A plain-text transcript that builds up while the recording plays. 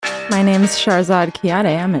My name's Sharzad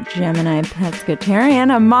Kiade. I'm a Gemini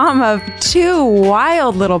pescatarian, a mom of 2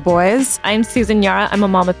 wild little boys. I'm Susan Yara. I'm a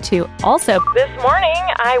mom of 2 also. This morning,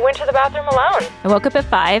 I went to the bathroom alone. I woke up at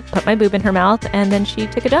 5, put my boob in her mouth, and then she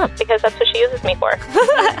took a dump. Because that's what she uses me for.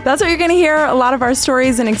 That's what you're going to hear. A lot of our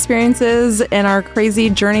stories and experiences and our crazy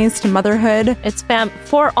journeys to motherhood. It's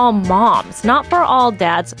for all moms, not for all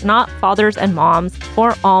dads, not fathers and moms,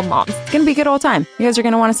 for all moms. It's going to be a good old time. You guys are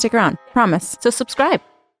going to want to stick around. Promise. So subscribe.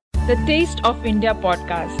 The taste of India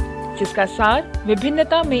podcast, जिसका सार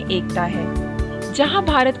विभिन्नता में एकता है, जहां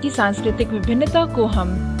भारत की सांस्कृतिक विभिन्नता को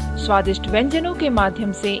हम स्वादिष्ट व्यंजनों के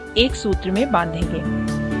माध्यम से एक सूत्र में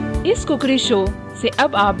बांधेंगे। इस कुकरी शो से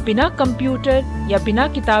अब आप बिना कंप्यूटर या बिना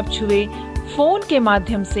किताब छुए फोन के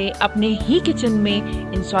माध्यम से अपने ही किचन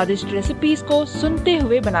में इन स्वादिष्ट रेसिपीज को सुनते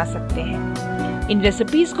हुए बना सकते हैं। इन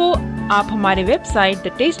रेसिपीज को आप हमारे वेबसाइट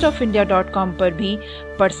thetasteofindia.com पर भी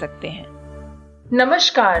पढ़ सकते हैं।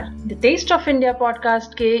 नमस्कार, the taste of India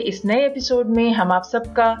podcast के इस नए एपिसोड में हम आप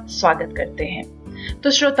सबका स्वागत करते हैं।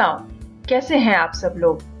 तो श्रोताओं, कैसे हैं आप सब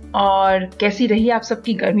लोग और कैसी रही आप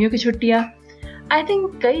सबकी गर्मियों की छुट्टियां? आई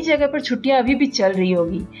थिंक कई जगह पर छुट्टियां अभी भी चल रही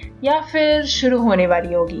होगी या फिर शुरू होने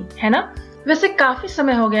वाली होगी, है ना? वैसे काफी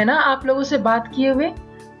समय हो गया ना आप लोगों से बात किए हुए।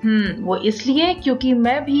 वो इसलिए क्योंकि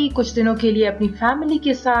मैं भी कुछ दिनों के लिए अपनी फैमिली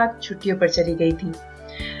के साथ छुट्टियों पर चली गई थी।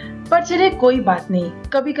 पर चलिए कोई बात नहीं,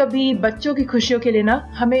 कभी कभी बच्चों की खुशियों के लिए ना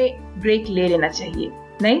हमें ब्रेक ले लेना चाहिए,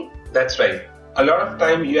 नहीं? That's right. A lot of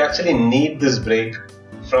time you actually need this break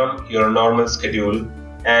from your normal schedule,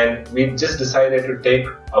 and we just decided to take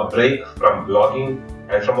a break from blogging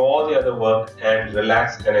and from all the other work and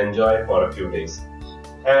relax and enjoy for a few days.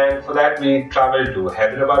 And for that we traveled to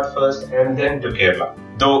Hyderabad first and then to Kerala.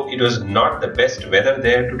 Though it was not the best weather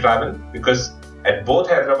there to travel, because at both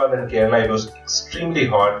Hyderabad and Kerala, it was extremely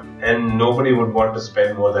hot and nobody would want to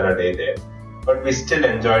spend more than a day there. But we still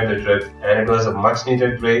enjoyed the trip and it was a much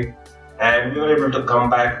needed break, and we were able to come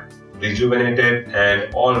back rejuvenated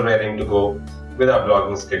and all raring to go with our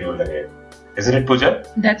blogging schedule again. Isn't it, Pooja?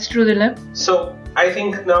 That's true, Dilip. So I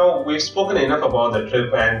think now we've spoken enough about the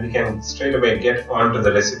trip and we can straight away get on to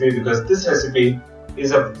the recipe, because this recipe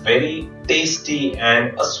is a very tasty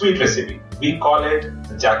and a sweet recipe. We call it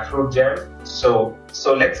the jackfruit jam.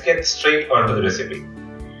 So let's get straight onto the recipe.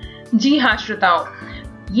 जी हाँ श्रोताओं,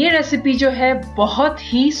 ये recipe जो है बहुत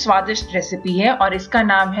ही स्वादिष्ट recipe है और इसका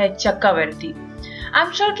नाम है चक्का वरती। आई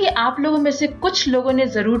एम श्योर कि आप लोगों में से कुछ लोगों ने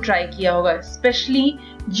जरूर ट्राई किया होगा, स्पेशली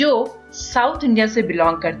जो साउथ इंडिया से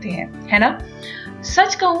बिलोंग करते हैं, है ना?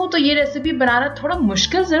 सच कहूँ तो ये रेसिपी बनाना थोड़ा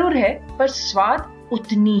मुश्किल जरूर है, पर स्वाद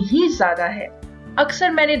उतनी ही ज्यादा है। अक्सर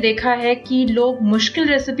मैंने देखा है कि लोग मुश्किल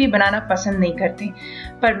रेसिपी बनाना पसंद नहीं करते,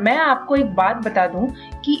 पर मैं आपको एक बात बता दूं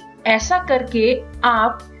कि ऐसा करके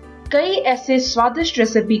आप कई ऐसे स्वादिष्ट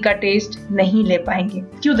रेसिपी का टेस्ट नहीं ले पाएंगे।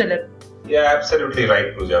 क्यों Dilip? Yeah, absolutely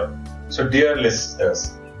right, Pooja. So dear listeners,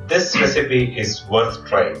 this recipe is worth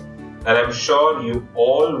trying. And I'm sure you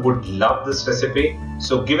all would love this recipe.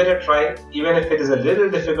 So give it a try. Even if it is a little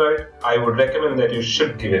difficult, I would recommend that you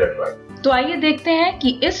should give it a try. तो आइए देखते हैं कि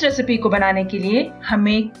इस recipe को बनाने के लिए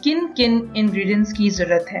हमें किन किन इंग्रेडिएंट्स की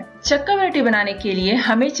जरूरत है। चक्का वरती बनाने के लिए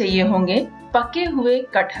हमें चाहिए होंगे पके हुए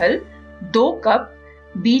कटहल 2 कप,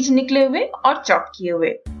 बीज निकले हुए और चॉप किए हुए,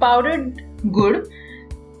 पाउडर्ड गुड़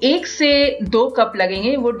 1 से 2 कप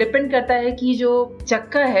लगेंगे। वो डिपेंड करता है कि जो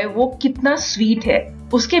चक्का है वो कितना स्वीट है,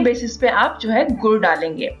 उसके बेसिस पे आप जो है गुड़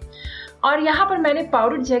डालेंगे। और यहाँ पर मैंने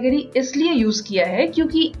पाउडर्ड जैगरी इसलिए यूज किया है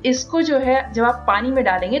क्योंकि इसको जो है जब आप पानी में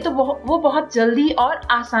डालेंगे तो वो बहुत जल्दी और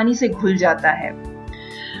आसानी से घुल जाता है।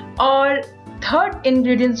 और थर्ड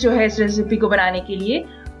इंग्रेडिएंट जो है इस रेसिपी को बनाने के लिए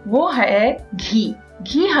वो है घी।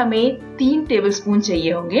 घी हमें 3 टेबलस्पून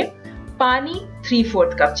चाहिए होंगे, पानी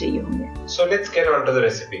 3/4 कप चाहिए होंगे। So let's get on to the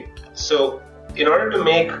recipe. So in order to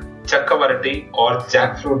make Chakka Varatti or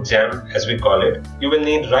jackfruit jam as we call it, you will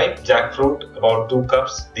need ripe jackfruit about 2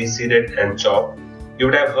 cups, de-seeded and chopped. You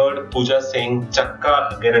would have heard Pooja saying chakka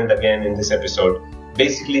again and again in this episode.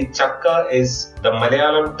 Basically, chakka is the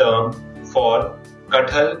Malayalam term for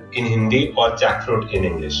kathal in Hindi or jackfruit in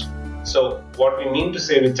English. So what we mean to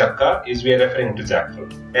say with chakka is we are referring to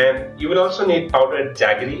jackfruit. And you will also need powdered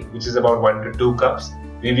jaggery, which is about 1 to 2 cups.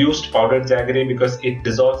 We've used powdered jaggery because it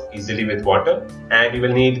dissolves easily with water. And you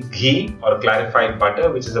will need ghee or clarified butter,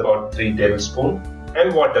 which is about 3 tablespoons,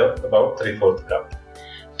 and water about 3/4 cup.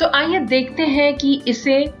 तो आइए देखते हैं कि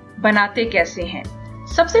इसे बनाते कैसे हैं।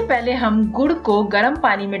 सबसे पहले हम गुड़ को गर्म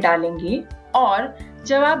पानी में डालेंगे और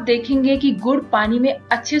जब आप देखेंगे कि गुड़ पानी में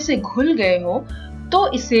अच्छे से घुल गए हो तो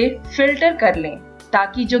इसे फिल्टर कर लें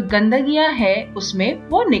ताकि जो गंदगियां है उसमें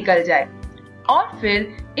वो निकल जाए और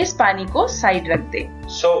फिर इस पानी को साइड रख दें।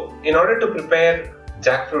 So in order to prepare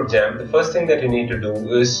jackfruit jam, the first thing that you need to do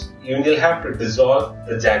is you will have to dissolve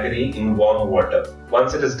the jaggery in warm water.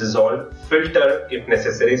 Once it is dissolved, filter if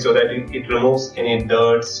necessary so that it removes any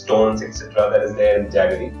dirt, stones, etc. that is there in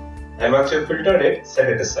jaggery. And once you filtered it, set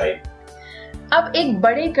it aside. अब एक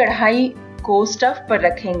बड़े कढ़ाई को stuff पर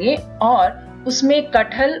रखेंगे और उसमें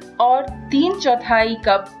कटहल और 3/4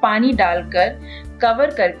 कप पानी डालकर कवर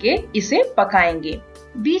करके इसे पकाएंगे।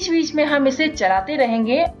 बीच बीच में हम इसे चलाते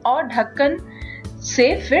रहेंगे और ढक्कन से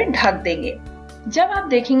फिर ढक देंगे। जब आप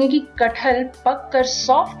देखेंगे कि कटहल पककर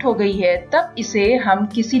सॉफ्ट हो गई है, तब इसे हम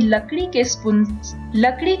किसी लकड़ी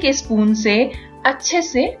के स्पून से अच्छे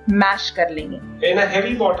से मैश कर लेंगे। In a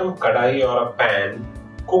heavy bottom kadai or a pan,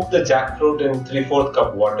 cook the jackfruit in 3/4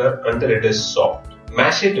 cup water until it is soft.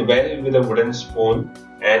 Mash it well with a wooden spoon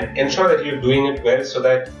and ensure that you're doing it well so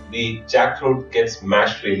that the jackfruit gets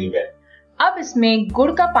mashed really well. अब इसमें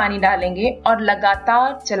गुड़ का पानी डालेंगे और लगातार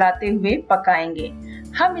चलाते हुए पकाएंगे।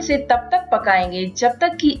 हम इसे तब तक पकाएंगे जब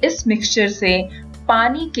तक कि इस मिक्सचर से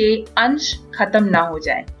पानी के अंश खत्म ना हो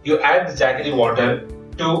जाए। You add the jaggery water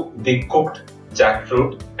to the cooked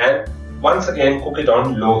jackfruit and once again cook it on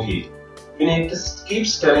low heat. You need to keep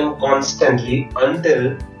stirring constantly until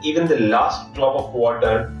even the last drop of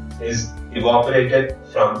water is evaporated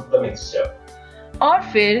from the mixture. और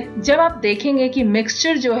फिर जब आप देखेंगे कि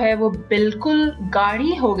mixture जो है वो बिल्कुल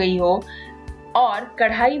गाढ़ी हो गई हो और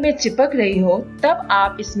कढ़ाई में चिपक रही हो, तब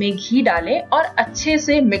आप इसमें घी डालें और अच्छे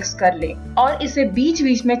से मिक्स कर लें और इसे बीच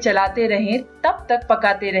बीच में चलाते रहें, तब तक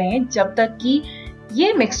पकाते रहें जब तक कि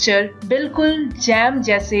ये मिक्सचर बिल्कुल जैम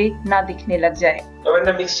जैसे ना दिखने लग जाए। Now when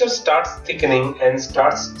the mixture starts thickening and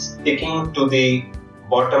starts sticking to the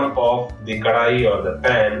bottom of the kadai or the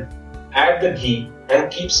pan, add the ghee and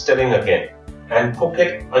keep stirring again and cook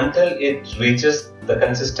it until it reaches the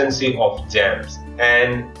consistency of jams.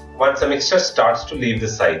 And once the mixture starts to leave the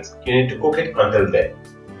sides, you need to cook it until then.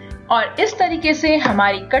 और इस तरीके से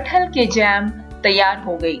हमारी कटहल के jam तैयार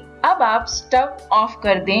हो गई। अब आप स्टव ऑफ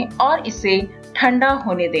कर दें और इसे ठंडा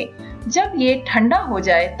होने दें। जब ये ठंडा हो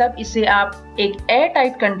जाए, तब इसे आप एक एयर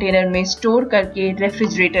टाइट कंटेनर में स्टोर करके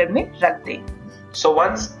रेफ्रिजरेटर में रख दें। So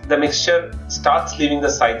once the mixture starts leaving the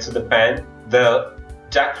sides of the pan, the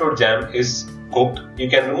jackfruit jam is cooked. You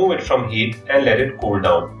can remove it from heat and let it cool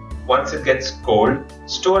down. Once it gets cold,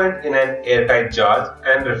 store it in an airtight jar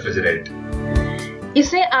and refrigerate.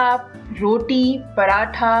 इसे आप रोटी,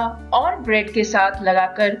 पराठा और bread के साथ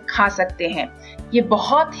लगाकर खा सकते हैं। ये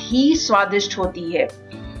बहुत ही स्वादिष्ट होती है।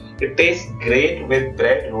 It tastes great with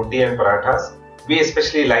bread, roti and parathas. We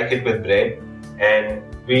especially like it with bread, and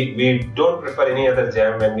we don't prefer any other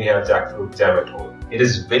jam when we have jackfruit jam at home. It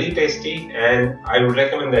is very tasty and I would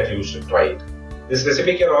recommend that you should try it. This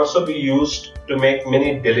recipe can also be used to make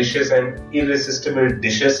many delicious and irresistible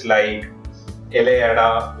dishes like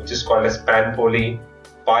eleyada, which is called as pan poli,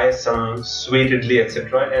 payasam, sweet idli, etc.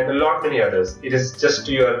 and a lot many others. It is just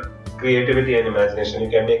to your creativity and imagination. You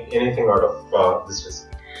can make anything out of this recipe.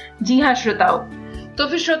 जी हाँ श्रोताओ, तो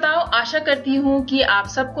फिर श्रोताओ, आशा करती हूँ कि आप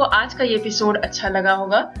सबको आज का ये एपिसोड अच्छा लगा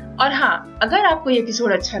होगा। और हाँ, अगर आपको ये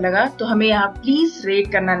एपिसोड अच्छा लगा तो हमें यहाँ प्लीज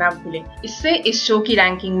रेट करना ना भूलें। इससे इस शो की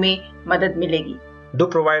रैंकिंग में मदद मिलेगी। Do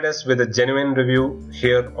provide us with a genuine review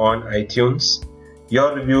here on iTunes. Your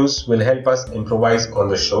reviews will help us improvise on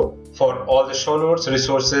the show. For all the show notes,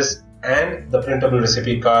 resources, and the printable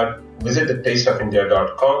recipe card, visit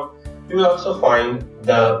thetasteofindia.com. You will also find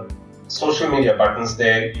the social media buttons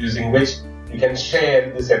there using which you can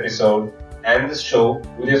share this episode and this show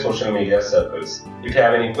with your social media circles. If you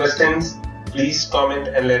have any questions, please comment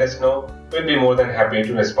and let us know. We'll be more than happy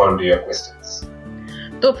to respond to your questions.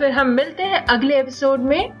 तो फिर हम मिलते हैं अगले episode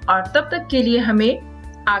में और तब तक के लिए हमें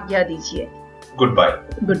आज्ञा दीजिए। Goodbye.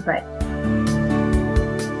 Goodbye.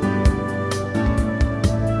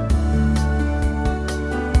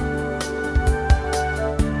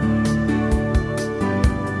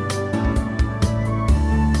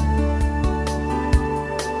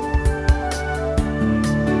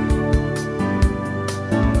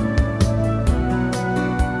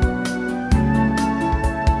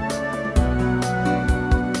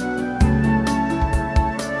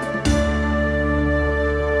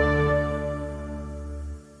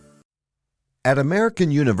 At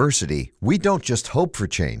American University, we don't just hope for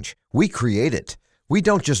change, we create it. We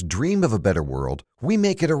don't just dream of a better world, we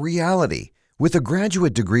make it a reality. With a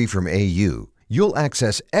graduate degree from AU, you'll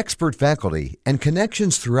access expert faculty and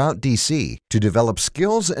connections throughout DC to develop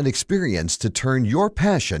skills and experience to turn your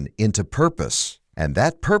passion into purpose. And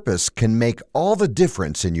that purpose can make all the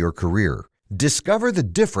difference in your career. Discover the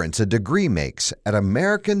difference a degree makes at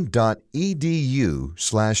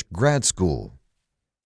american.edu/grad school.